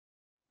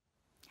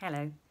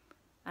Hello,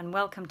 and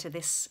welcome to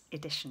this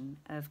edition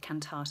of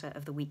Cantata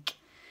of the Week.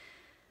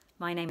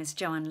 My name is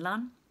Joanne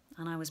Lunn,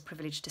 and I was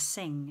privileged to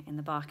sing in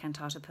the Bach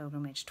Cantata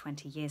pilgrimage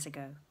 20 years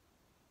ago.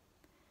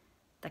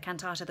 The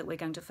cantata that we're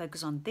going to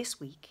focus on this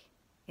week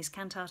is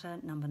Cantata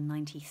number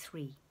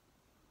 93.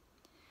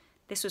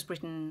 This was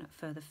written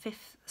for the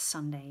 5th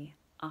Sunday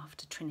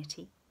after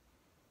Trinity,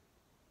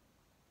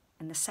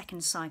 and the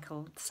second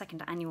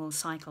annual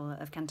cycle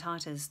of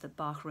cantatas that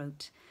Bach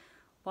wrote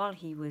while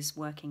he was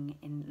working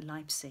in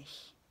Leipzig.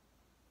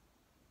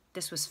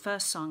 This was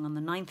first sung on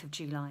the 9th of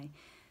July,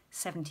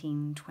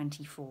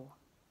 1724.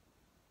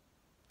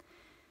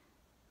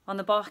 On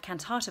the Bach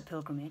Cantata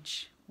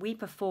pilgrimage, we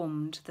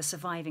performed the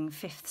surviving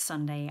 5th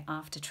Sunday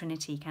after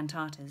Trinity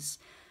cantatas,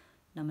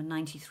 number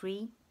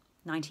 93,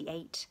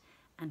 98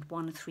 and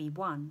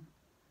 131,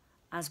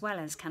 as well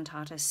as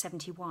cantata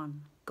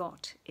 71,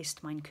 Gott,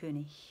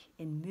 lässt,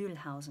 in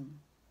Mühlhausen.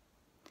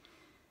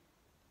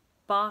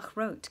 Bach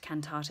wrote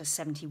Cantata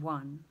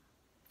 71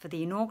 for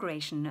the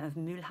inauguration of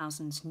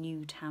Mühlhausen's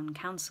new town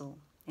council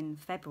in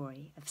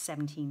February of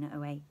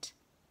 1708.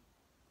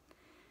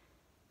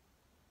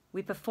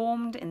 We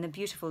performed in the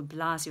beautiful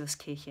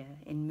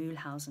Blasiuskirche in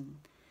Mühlhausen,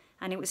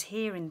 and it was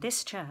here in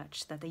this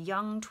church that the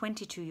young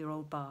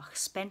 22-year-old Bach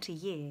spent a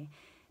year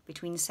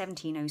between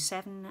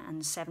 1707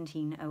 and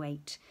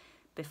 1708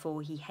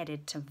 before he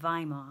headed to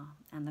Weimar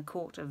and the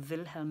court of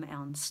Wilhelm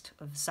Ernst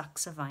of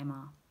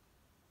Saxe-Weimar.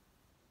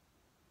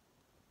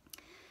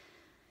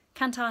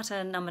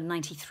 Cantata number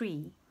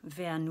 93,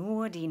 Wer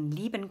nur den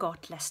lieben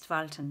Gott lässt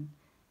walten,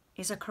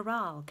 is a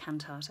chorale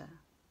cantata.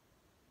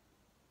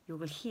 You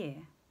will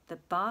hear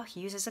that Bach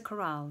uses a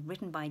chorale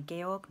written by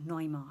Georg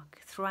Neumark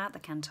throughout the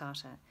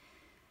cantata,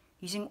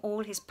 using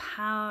all his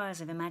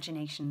powers of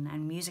imagination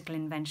and musical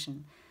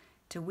invention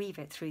to weave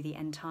it through the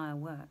entire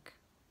work.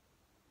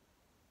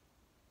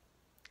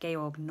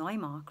 Georg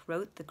Neumark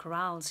wrote the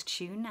chorale's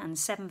tune and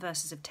 7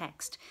 verses of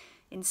text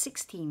in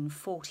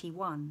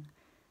 1641.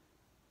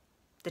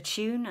 The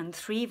tune and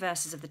 3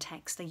 verses of the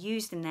text are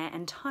used in their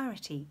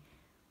entirety,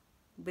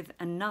 with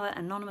another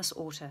anonymous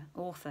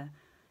author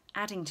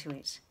adding to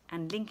it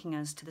and linking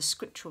us to the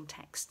scriptural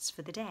texts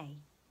for the day.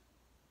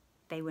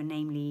 They were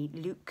namely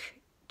Luke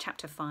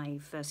chapter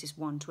 5 verses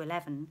 1 to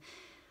 11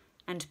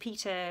 and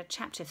Peter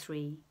chapter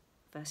 3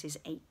 verses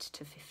 8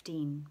 to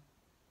 15.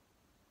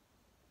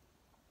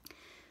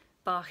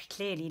 Bach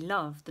clearly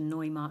loved the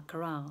Neumark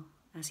chorale,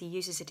 as he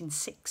uses it in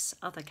 6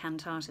 other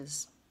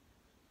cantatas.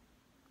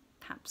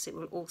 Perhaps it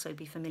will also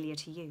be familiar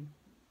to you.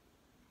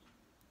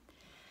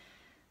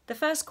 The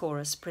first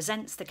chorus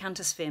presents the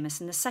cantus firmus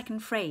in the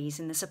second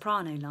phrase in the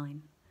soprano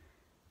line.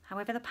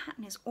 However, the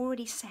pattern is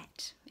already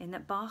set in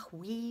that Bach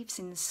weaves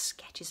in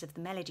sketches of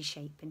the melody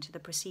shape into the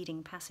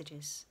preceding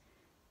passages.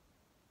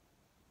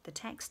 The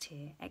text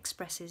here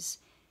expresses,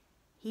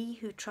 "He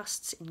who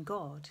trusts in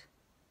God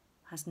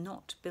has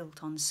not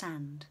built on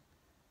sand."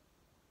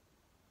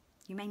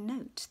 You may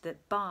note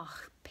that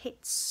Bach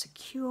pits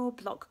secure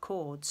block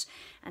chords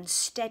and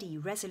steady,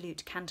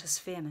 resolute cantus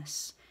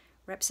firmus,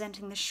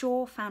 representing the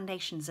sure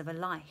foundations of a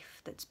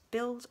life that's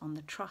built on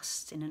the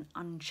trust in an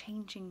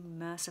unchanging,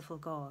 merciful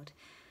God,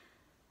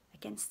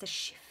 against the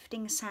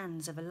shifting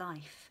sands of a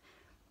life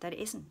that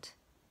isn't.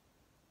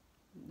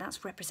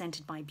 That's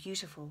represented by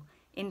beautiful,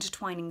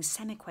 intertwining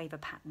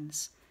semiquaver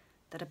patterns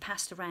that are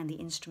passed around the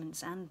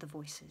instruments and the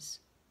voices.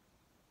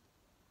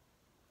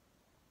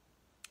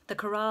 The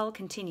chorale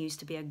continues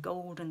to be a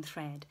golden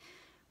thread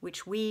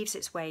which weaves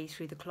its way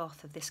through the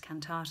cloth of this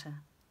cantata.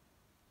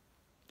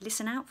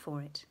 Listen out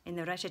for it in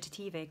the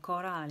recitative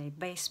chorale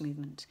bass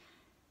movement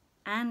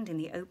and in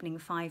the opening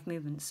 5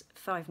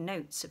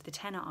 notes of the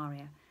tenor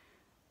aria,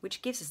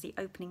 which gives us the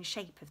opening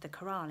shape of the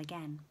chorale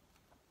again.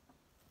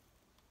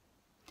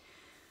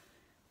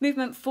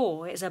 Movement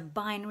 4 is a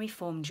binary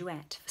form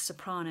duet for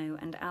soprano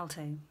and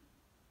alto.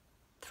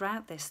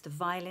 Throughout this, the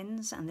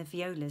violins and the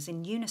violas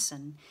in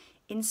unison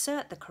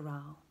insert the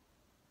chorale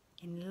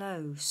in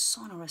low,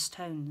 sonorous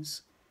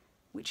tones,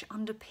 which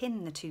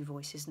underpin the 2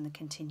 voices in the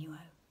continuo.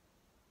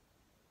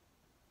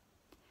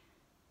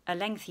 A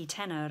lengthy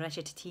tenor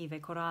recitative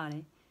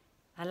chorale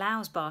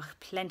allows Bach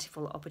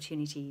plentiful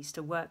opportunities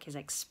to work his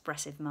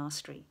expressive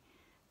mastery,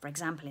 for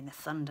example in the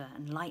thunder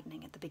and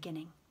lightning at the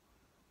beginning.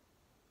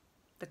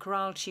 The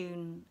chorale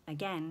tune,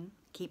 again,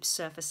 keeps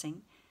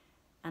surfacing,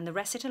 and the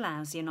rest it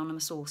allows the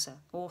anonymous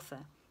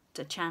author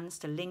a chance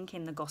to link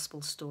in the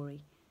gospel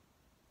story,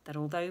 that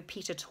although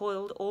Peter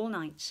toiled all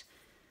night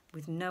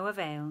with no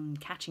avail and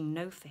catching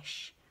no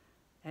fish,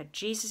 that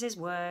Jesus'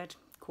 word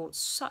caught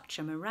such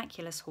a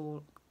miraculous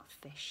haul of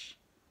fish.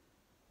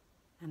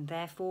 And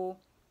therefore,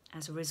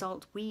 as a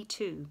result, we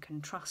too can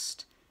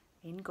trust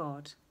in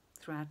God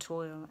through our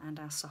toil and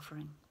our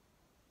suffering.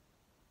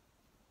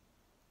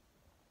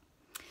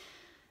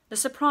 The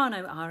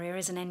soprano aria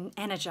is an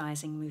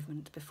energizing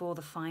movement before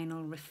the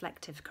final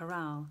reflective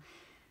chorale,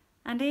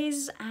 and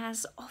is,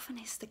 as often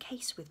is the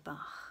case with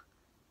Bach,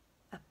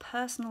 a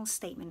personal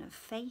statement of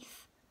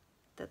faith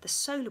that the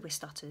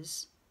soloist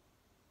utters,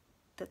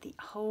 that the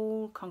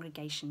whole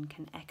congregation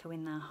can echo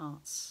in their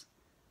hearts.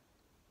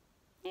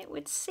 It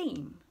would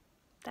seem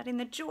that in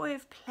the joy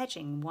of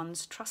pledging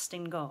one's trust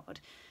in God,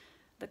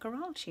 the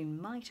chorale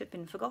tune might have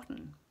been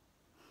forgotten.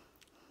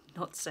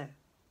 Not so.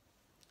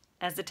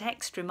 As the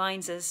text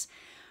reminds us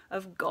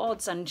of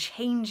God's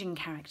unchanging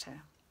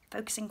character,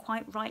 focusing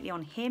quite rightly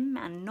on him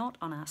and not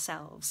on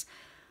ourselves,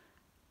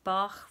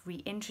 Bach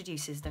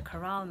reintroduces the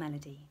chorale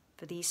melody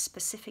for these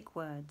specific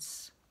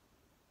words.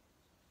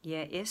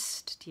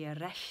 Ist die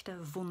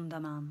rechte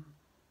Wundermann,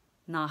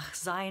 nach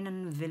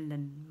seinen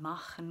Willen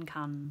machen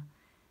kann.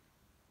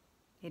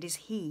 It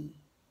is he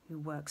who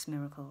works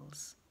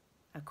miracles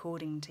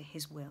according to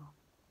his will.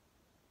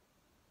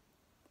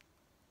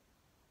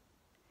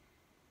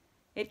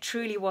 It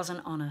truly was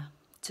an honour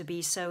to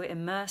be so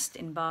immersed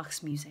in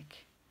Bach's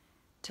music,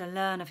 to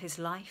learn of his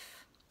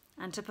life,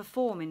 and to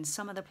perform in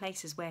some of the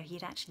places where he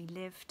had actually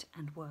lived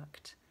and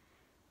worked.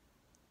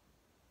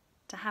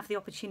 To have the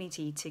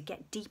opportunity to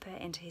get deeper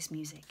into his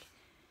music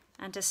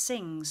and to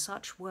sing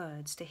such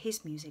words to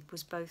his music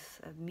was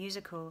both a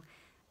musical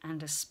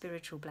and a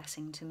spiritual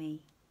blessing to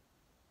me.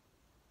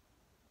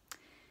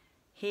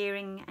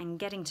 Hearing and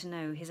getting to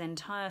know his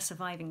entire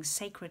surviving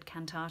sacred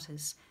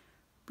cantatas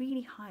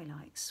really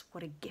highlights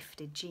what a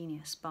gifted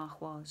genius Bach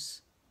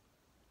was.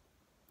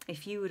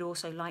 If you would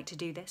also like to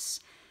do this,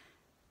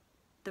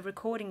 the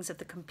recordings of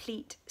the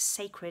complete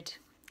sacred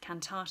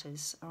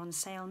cantatas are on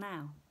sale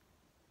now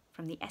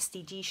from the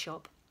SDG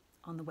shop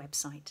on the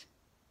website.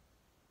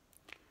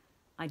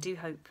 I do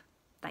hope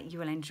that you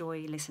will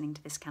enjoy listening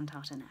to this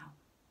cantata now.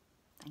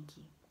 Thank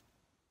you.